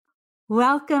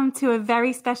Welcome to a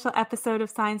very special episode of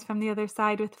Signs from the Other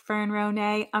Side with Fern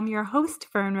Ronay. I'm your host,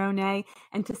 Fern Ronay,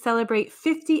 and to celebrate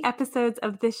 50 episodes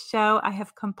of this show, I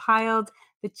have compiled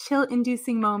the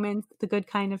chill-inducing moments, the good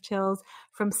kind of chills,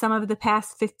 from some of the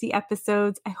past 50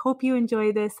 episodes. I hope you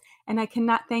enjoy this, and I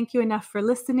cannot thank you enough for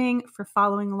listening, for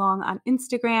following along on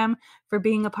Instagram, for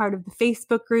being a part of the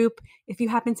Facebook group. If you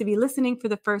happen to be listening for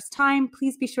the first time,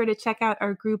 please be sure to check out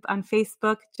our group on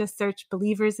Facebook. Just search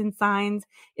Believers in Signs.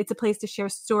 It's a place to share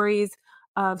stories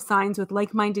of signs with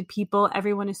like-minded people.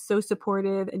 Everyone is so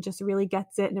supportive and just really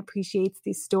gets it and appreciates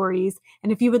these stories.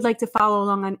 And if you would like to follow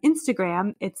along on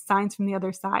Instagram, it's Signs from the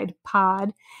Other Side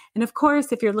pod. And of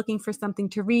course, if you're looking for something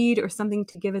to read or something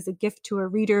to give as a gift to a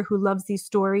reader who loves these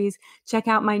stories, check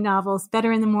out my novels,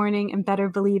 Better in the Morning and Better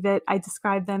Believe It. I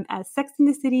describe them as Sex and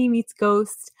the City meets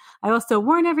Ghost. I also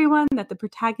warn everyone that the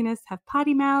protagonists have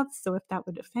potty mouths, so if that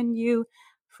would offend you,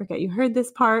 forget you heard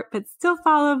this part, but still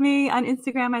follow me on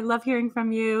Instagram. I love hearing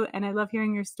from you and I love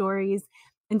hearing your stories.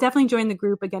 And definitely join the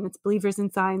group. Again, it's Believers in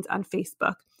Signs on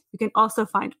Facebook. You can also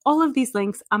find all of these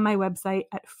links on my website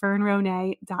at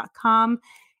fernronay.com.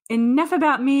 Enough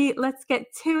about me. Let's get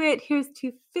to it. Here's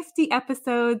to 50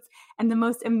 episodes and the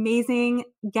most amazing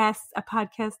guests a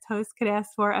podcast host could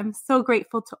ask for. I'm so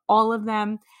grateful to all of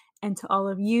them and to all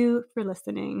of you for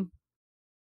listening.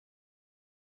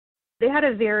 They had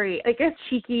a very, I guess,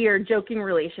 cheeky or joking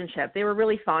relationship. They were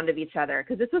really fond of each other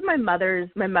because this was my mother's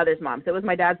mom. So it was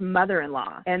my dad's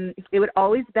mother-in-law. And they would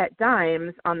always bet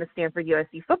dimes on the Stanford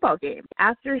USC football game.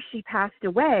 After she passed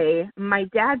away, my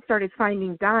dad started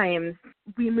finding dimes.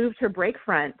 We moved her break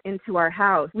front into our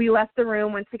house. We left the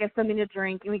room, went to get something to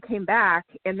drink, and we came back,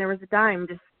 and there was a dime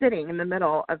just sitting in the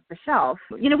middle of the shelf.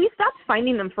 We stopped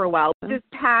finding them for a while. This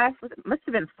past, it must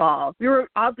have been fall, we were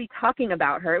oddly talking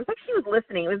about her. It was like she was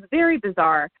listening. It was very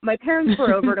bizarre. My parents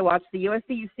were over to watch the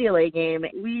USC-UCLA game.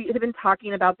 We had been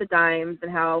talking about the dimes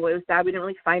and how it was sad we didn't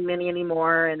really find many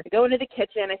anymore. And I go into the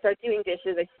kitchen. I start doing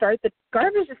dishes. I start the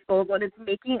garbage disposal, and it's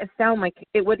making a sound like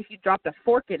it would if you dropped a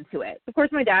fork into it. Of course,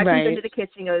 my dad comes into the kitchen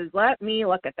and goes, "Let me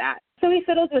look at that." So he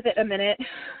fiddles with it a minute,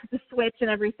 the switch and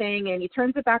everything, and he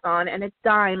turns it back on, and a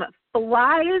dime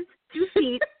flies 2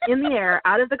 feet in the air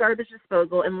out of the garbage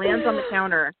disposal and lands on the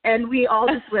counter. And we all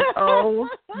just went, "Oh,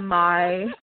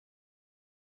 my."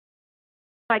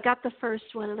 I got the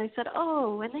first one, and I said,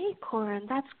 "Oh, an acorn,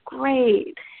 that's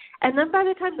great." And then by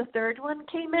the time the third one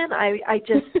came in, I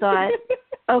just thought,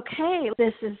 okay,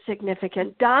 this is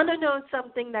significant. Donna knows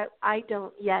something that I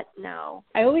don't yet know.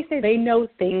 I always say they know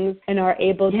things and are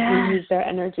able to use their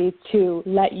energy to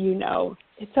let you know.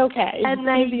 It's okay. And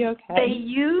they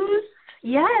use,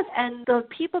 and the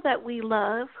people that we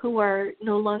love who are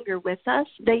no longer with us,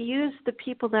 they use the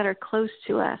people that are close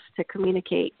to us to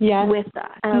communicate with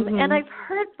us. And I've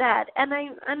heard that, and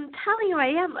I'm telling you, I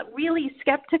am really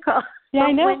skeptical. Yeah,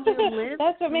 I know. When you live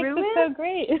that's what makes it so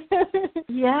great.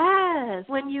 Yes.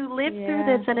 When you live through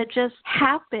this and it just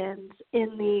happens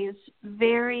in these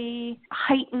very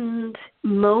heightened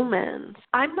moments.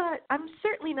 I'm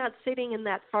certainly not sitting in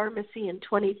that pharmacy in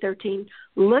 2013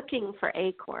 looking for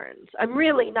acorns. I'm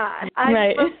really not.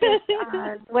 I'm focused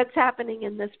on what's happening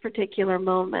in this particular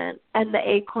moment, and the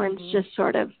acorns just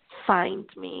sort of find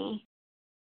me.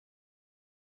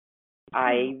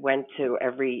 I went to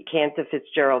every Cantor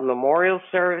Fitzgerald Memorial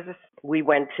Service. We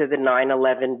went to the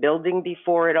 9/11 building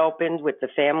before it opened with the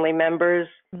family members.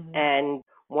 And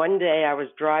one day I was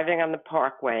driving on the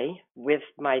parkway with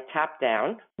my top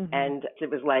down, and it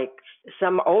was like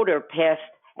some odor passed.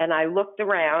 And I looked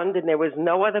around, and there was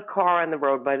no other car on the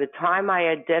road. By the time I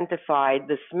identified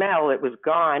the smell, it was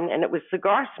gone, and it was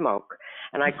cigar smoke.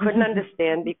 And I couldn't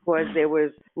understand because there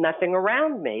was nothing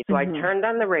around me. So I turned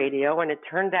on the radio, and it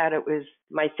turned out it was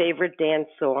my favorite dance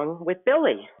song with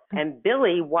Billy. And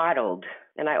Billy waddled,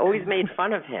 and I always made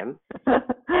fun of him.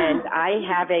 And I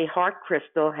have a heart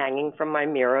crystal hanging from my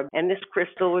mirror, and this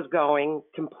crystal was going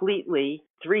completely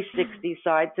 360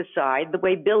 side to side, the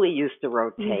way Billy used to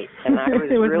rotate. And I was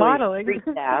really modeling.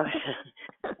 freaked out.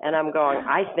 And I'm going,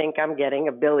 I think I'm getting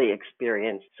a Billy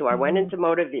experience. So I went into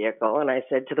motor vehicle, and I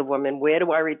said to the woman, "Where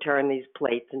do I return these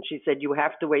plates?" And she said, "You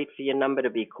have to wait for your number to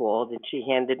be called." And she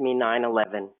handed me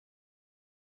 9/11.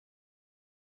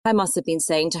 I must have been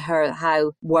saying to her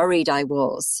how worried I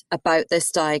was about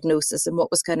this diagnosis and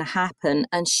what was going to happen.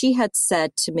 And she had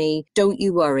said to me, "Don't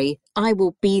you worry, I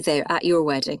will be there at your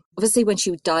wedding." Obviously, when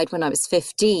she died when I was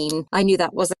 15, I knew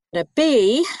that wasn't going to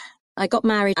be. I got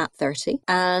married at 30,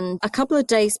 and a couple of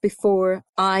days before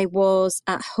I was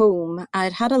at home,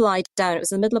 I'd had a lie down. It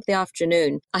was in the middle of the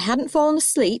afternoon. I hadn't fallen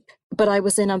asleep, but I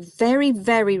was in a very,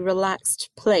 very relaxed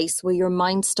place where your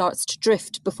mind starts to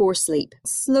drift before sleep.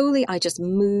 Slowly, I just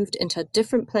moved into a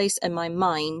different place in my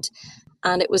mind.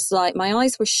 And it was like my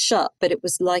eyes were shut, but it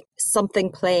was like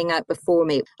something playing out before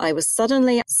me. I was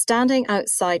suddenly standing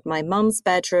outside my mum's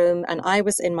bedroom, and I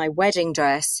was in my wedding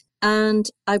dress. And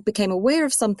I became aware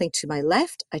of something to my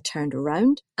left. I turned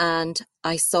around and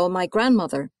I saw my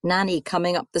grandmother, Nanny,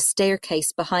 coming up the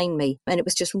staircase behind me. And it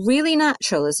was just really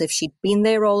natural, as if she'd been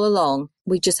there all along.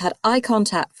 We just had eye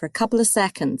contact for a couple of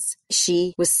seconds.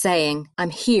 She was saying,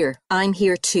 I'm here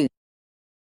too.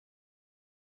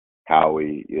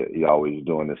 Howie, he always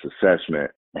doing this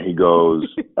assessment. And he goes,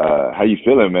 how you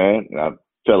feeling, man? And I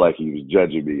felt like he was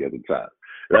judging me at the time.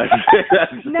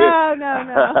 No.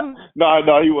 No, I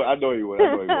know he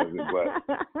wasn't.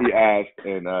 But he asked,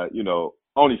 and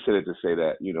only said it to say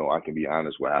that I can be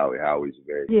honest with Howie. Howie's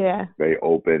very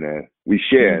open, and we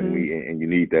share, and you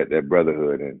need that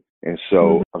brotherhood, and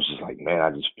so I was just like, man,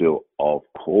 I just feel off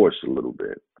course a little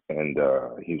bit. And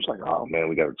he was like, oh, man,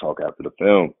 we got to talk after the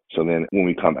film. So then when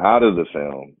we come out of the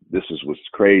film, this is what's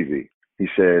crazy. He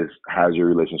says, how's your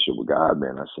relationship with God,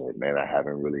 man? I said, man, I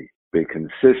haven't really been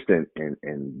consistent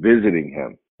in visiting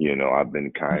him. I've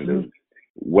been kind of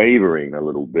wavering a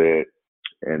little bit.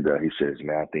 And he says,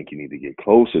 man, I think you need to get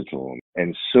closer to him. And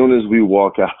as soon as we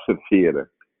walk out the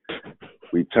theater,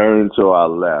 we turn to our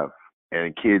left,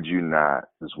 and kid you not,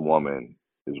 this woman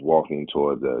is walking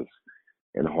towards us.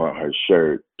 And her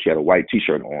shirt, she had a white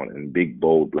T-shirt on, and big,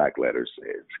 bold black letters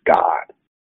says, God.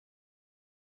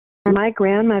 My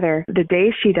grandmother, the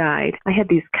day she died, I had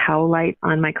these cow lights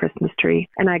on my Christmas tree,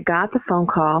 and I got the phone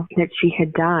call that she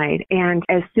had died. And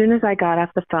as soon as I got off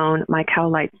the phone, my cow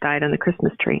lights died on the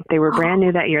Christmas tree. They were brand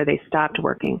new that year. They stopped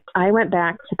working. I went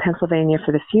back to Pennsylvania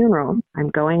for the funeral.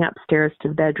 I'm going upstairs to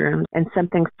the bedroom, and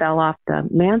something fell off the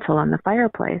mantle on the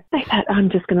fireplace. I thought, I'm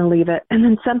just going to leave it. And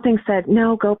then something said,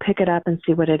 no, go pick it up and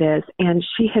see what it is. And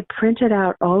she had printed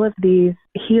out all of these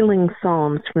healing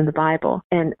psalms from the Bible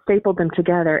and stapled them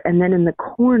together. And then in the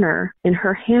corner, in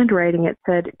her handwriting, it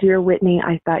said, Dear Whitney,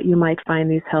 I thought you might find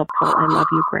these helpful. I love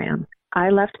you, Graham. I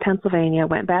left Pennsylvania,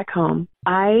 went back home.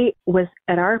 I was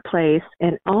at our place,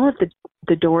 and all of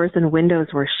the doors and windows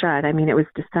were shut. I mean, it was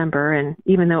December, and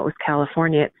even though it was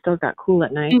California, it still got cool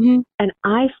at night. And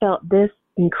I felt this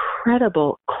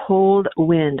incredible cold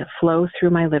wind flow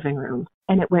through my living room.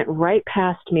 And it went right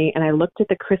past me, and I looked at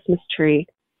the Christmas tree,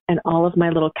 and all of my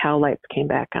little cow lights came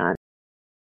back on.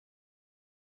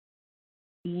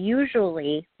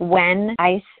 Usually when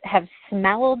I have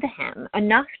smelled him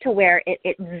enough to where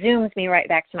it zooms me right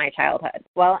back to my childhood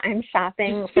while I'm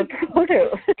shopping for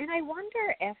produce. And I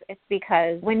wonder if it's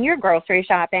because when you're grocery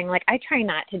shopping, like I try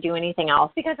not to do anything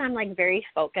else because I'm like very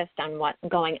focused on what's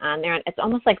going on there. And it's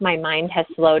almost like my mind has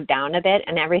slowed down a bit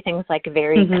and everything's like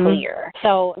very clear.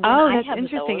 So that's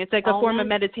interesting. It's like a form of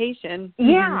meditation.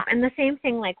 Yeah. And the same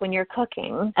thing like when you're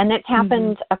cooking. And it's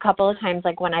happened a couple of times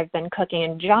like when I've been cooking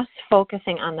and just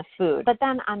focusing on the food. But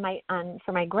then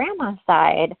for my grandma's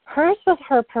side, hers was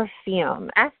her perfume.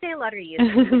 Estee Lauder Youth,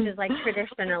 which is like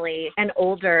traditionally an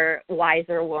older,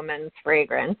 wiser woman's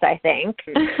fragrance, I think.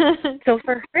 So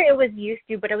for her it was used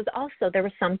to, but it was also, there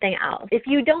was something else. If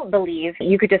you don't believe,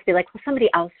 you could just be like, well, somebody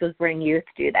else was wearing youth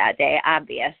do that day,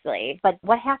 obviously. But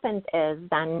what happens is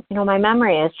then, my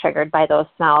memory is triggered by those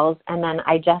smells, and then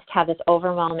I just have this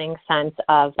overwhelming sense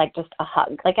of like just a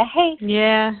hug, like a hey,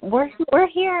 yeah, we're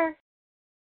here.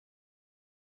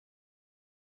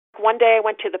 One day I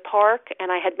went to the park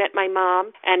and I had met my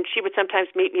mom, and she would sometimes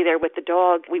meet me there with the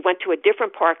dog. We went to a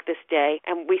different park this day,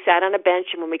 and we sat on a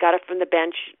bench, and when we got up from the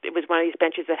bench, it was one of these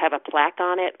benches that have a plaque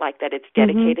on it, like that it's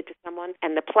dedicated to someone.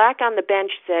 And the plaque on the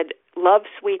bench said, Love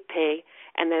Sweet Pea,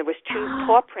 and there was 2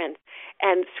 paw prints.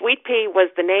 And Sweet Pea was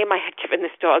the name I had given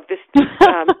this dog.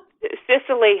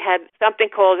 Cicely had something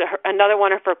called, another one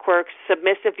of her quirks,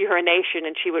 submissive urination,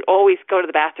 and she would always go to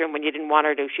the bathroom when you didn't want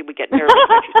her to. She would get nervous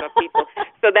when she saw people.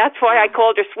 So that's why I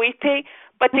called her Sweet Pea.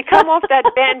 But to come off that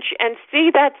bench and see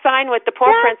that sign with the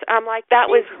paw prints, I'm like, that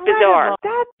was bizarre.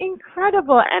 That's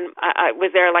incredible. And I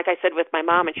was there, like I said, with my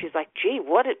mom, and she's like, gee,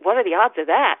 what are the odds of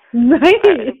that?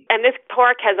 Right. And this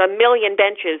park has 1 million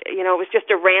benches. It was just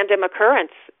a random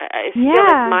occurrence. It's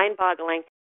mind-boggling.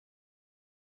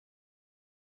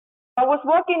 I was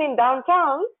walking in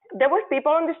downtown. There were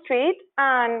people on the street,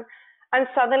 and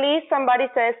suddenly somebody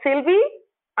says, Sylvie,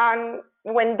 and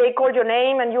when they call your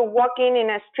name and you're walking in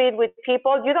a street with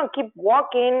people, you don't keep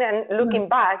walking and looking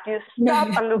back. You stop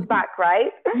and look back,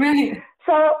 right? Right.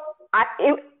 So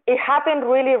it happened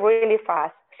really, really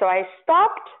fast. So I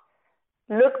stopped,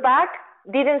 looked back,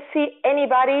 didn't see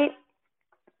anybody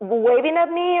waving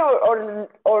at me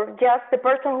or just the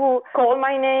person who called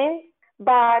my name.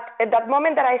 But at that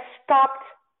moment that I stopped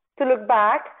to look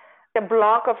back, the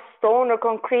block of stone or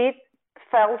concrete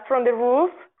fell from the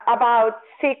roof about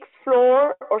 6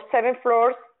 floors or 7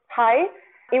 floors high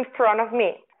in front of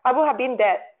me. I would have been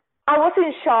dead. I was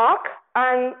in shock,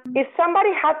 and if somebody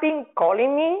had been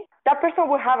calling me, that person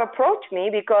would have approached me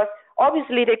because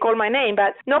obviously they called my name,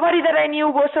 but nobody that I knew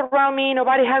was around me.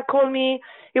 Nobody had called me.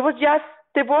 It was just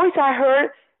the voice I heard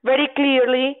very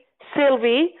clearly,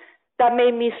 Sylvie, that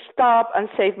made me stop and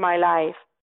save my life.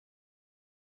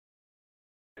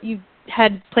 You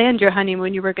had planned your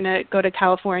honeymoon. You were going to go to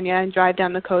California and drive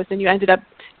down the coast, and you ended up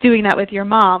doing that with your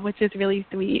mom, which is really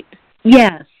sweet.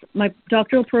 Yes. My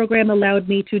doctoral program allowed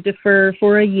me to defer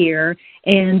for a year,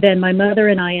 and then my mother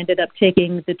and I ended up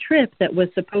taking the trip that was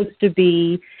supposed to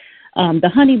be the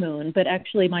honeymoon, but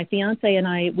actually my fiance and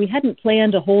I, we hadn't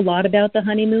planned a whole lot about the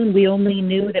honeymoon. We only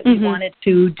knew that we wanted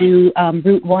to do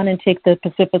Route 1 and take the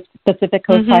Pacific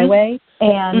Coast Highway.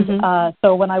 And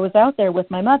so when I was out there with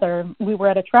my mother, we were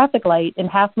at a traffic light in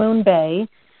Half Moon Bay,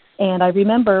 and I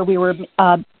remember we were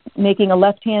making a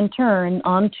left-hand turn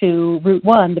onto Route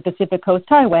 1, the Pacific Coast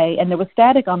Highway, and there was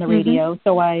static on the radio,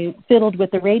 so I fiddled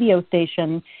with the radio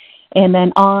station, and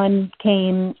then on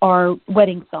came our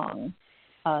wedding song.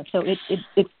 So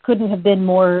it couldn't have been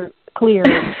more clear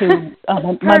to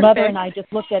my mother and I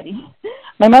just looked at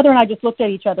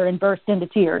each other and burst into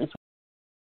tears.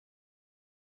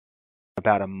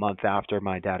 About a month after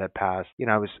my dad had passed,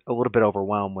 I was a little bit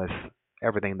overwhelmed with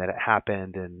everything that had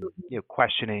happened and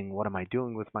questioning, what am I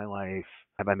doing with my life?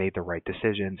 Have I made the right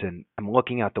decisions? And I'm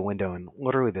looking out the window, and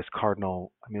literally this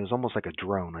cardinal, it was almost like a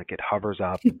drone. Like, it hovers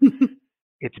up.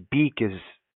 Its beak is,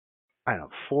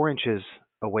 4 inches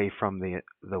away from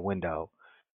the window.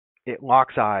 It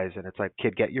locks eyes, and it's like,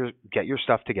 kid, get your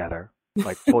stuff together.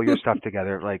 Like, pull your stuff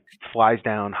together. Like, flies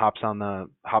down, hops on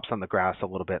the grass a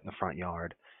little bit in the front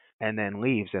yard, and then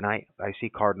leaves. And I see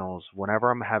cardinals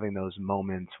whenever I'm having those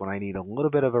moments when I need a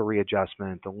little bit of a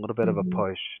readjustment, a little bit of a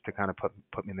push to kind of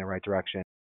put me in the right direction.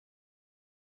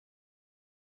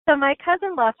 So my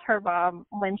cousin lost her mom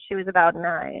when she was about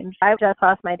 9. I just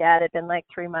lost my dad. It had been like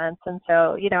 3 months. And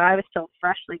so, I was still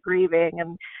freshly grieving.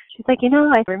 And she's like,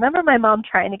 I remember my mom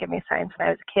trying to give me signs when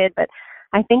I was a kid, but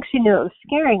I think she knew it was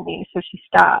scaring me, so she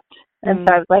stopped. And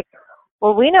so I was like,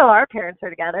 well, we know our parents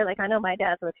are together. Like, I know my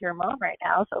dad's with your mom right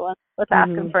now, so let's ask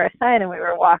him for a sign. And we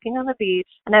were walking on the beach,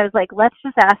 and I was like, let's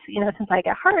just ask, since I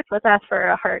get hearts, let's ask for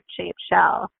a heart-shaped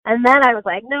shell. And then I was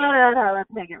like, no, let's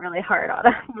make it really hard on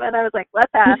him. And I was like,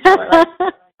 let's ask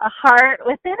for a heart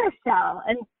within a shell.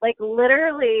 And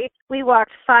literally, we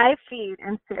walked 5 feet,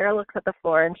 and Sarah looks at the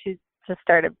floor, and she just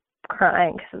started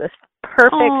crying because of this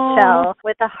perfect shell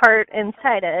with a heart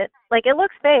inside it. It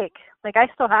looks fake. I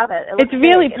still have it. It's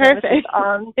really perfect.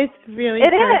 It's really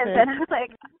perfect. It is. And I was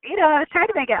like, I was trying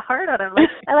to make it hard on him.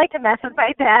 I like to mess with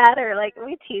my dad, or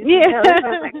we tease each other. So I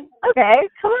was like, okay,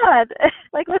 come on.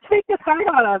 Let's make this hard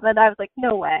on him. And I was like,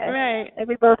 no way. Right. And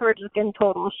we both were just in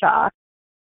total shock.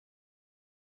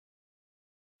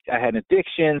 I had an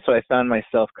addiction, so I found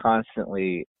myself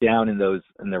constantly down in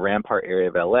the Rampart area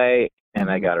of LA,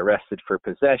 and I got arrested for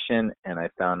possession, and I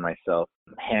found myself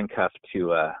handcuffed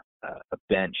to a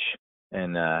bench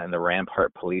in the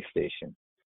Rampart police station.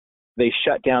 They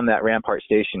shut down that Rampart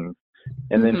station,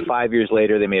 and then 5 years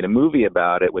later they made a movie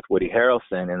about it with Woody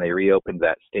Harrelson, and they reopened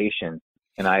that station,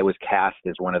 and I was cast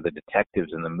as one of the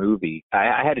detectives in the movie.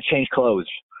 I had to change clothes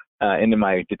into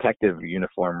my detective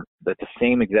uniform, but the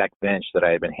same exact bench that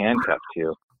I had been handcuffed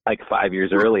to 5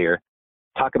 years earlier.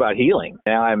 Talk about healing.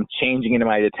 Now I'm changing into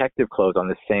my detective clothes on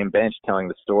the same bench, telling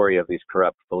the story of these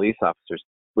corrupt police officers,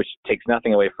 which takes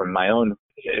nothing away from my own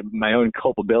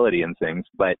culpability and things.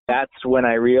 But that's when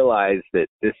I realized that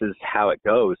this is how it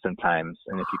goes sometimes,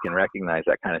 and if you can recognize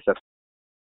that kind of stuff.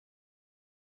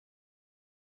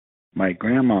 My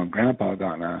grandma and grandpa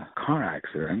got in a car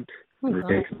accident. We were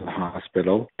taken to the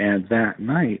hospital, and that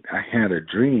night I had a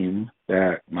dream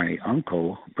that my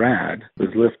uncle, Brad, was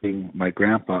lifting my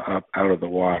grandpa up out of the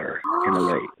water in a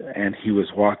lake, and he was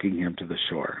walking him to the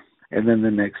shore. And then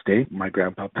the next day, my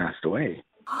grandpa passed away.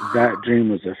 That dream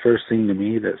was the first thing to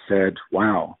me that said,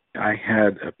 wow, I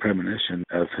had a premonition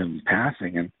of him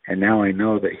passing, and now I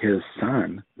know that his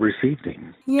son received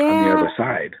him on the other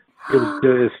side.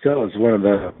 It still is one of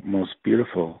the most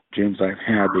beautiful dreams I've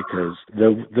had, because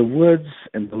the woods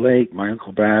and the lake, my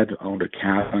Uncle Brad owned a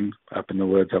cabin up in the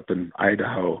woods up in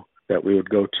Idaho that we would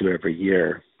go to every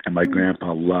year. And my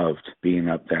grandpa loved being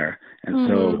up there. And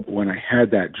so when I had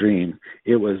that dream,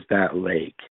 it was that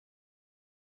lake.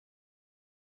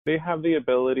 They have the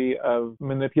ability of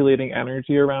manipulating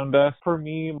energy around us. For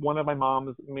me, one of my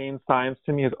mom's main signs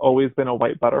to me has always been a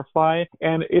white butterfly.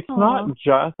 And it's not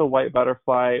just a white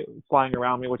butterfly flying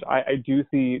around me, which I do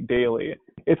see daily.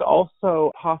 It's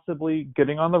also possibly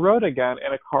getting on the road again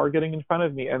and a car getting in front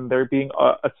of me and there being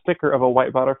a sticker of a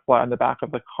white butterfly on the back of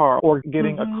the car, or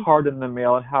getting a card in the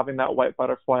mail and having that white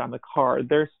butterfly on the card.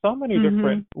 There's so many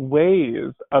different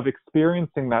ways of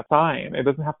experiencing that sign. It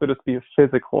doesn't have to just be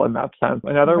physical in that sense.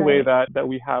 Another way that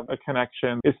we have a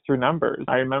connection is through numbers.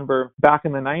 I remember back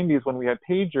in the 90s when we had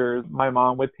pagers, my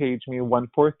mom would page me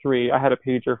 143. I had a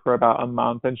pager for about a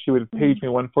month and she would page me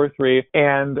 143.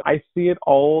 And I see it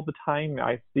all the time.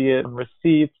 I see it on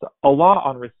receipts, a lot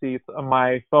on receipts.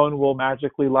 My phone will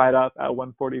magically light up at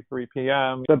 1:43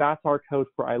 p.m. So that's our code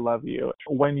for I love you.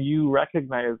 When you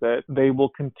recognize it, they will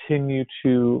continue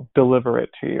to deliver it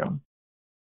to you.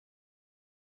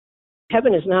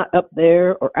 Heaven is not up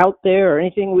there or out there or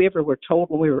anything we ever were told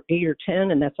when we were 8 or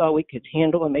 10, and that's all we could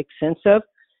handle and make sense of.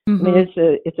 I mean,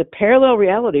 it's a parallel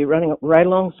reality running right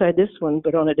alongside this one,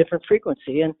 but on a different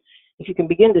frequency. And if you can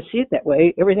begin to see it that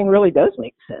way, everything really does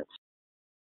make sense.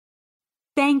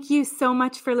 Thank you so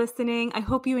much for listening. I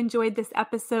hope you enjoyed this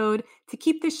episode. To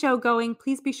keep the show going,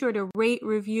 please be sure to rate,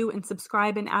 review, and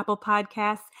subscribe in Apple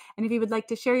Podcasts. And if you would like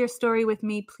to share your story with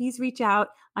me, please reach out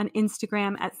on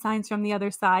Instagram at Signs from the Other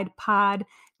Side Pod.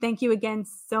 Thank you again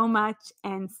so much,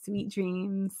 and sweet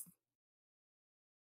dreams.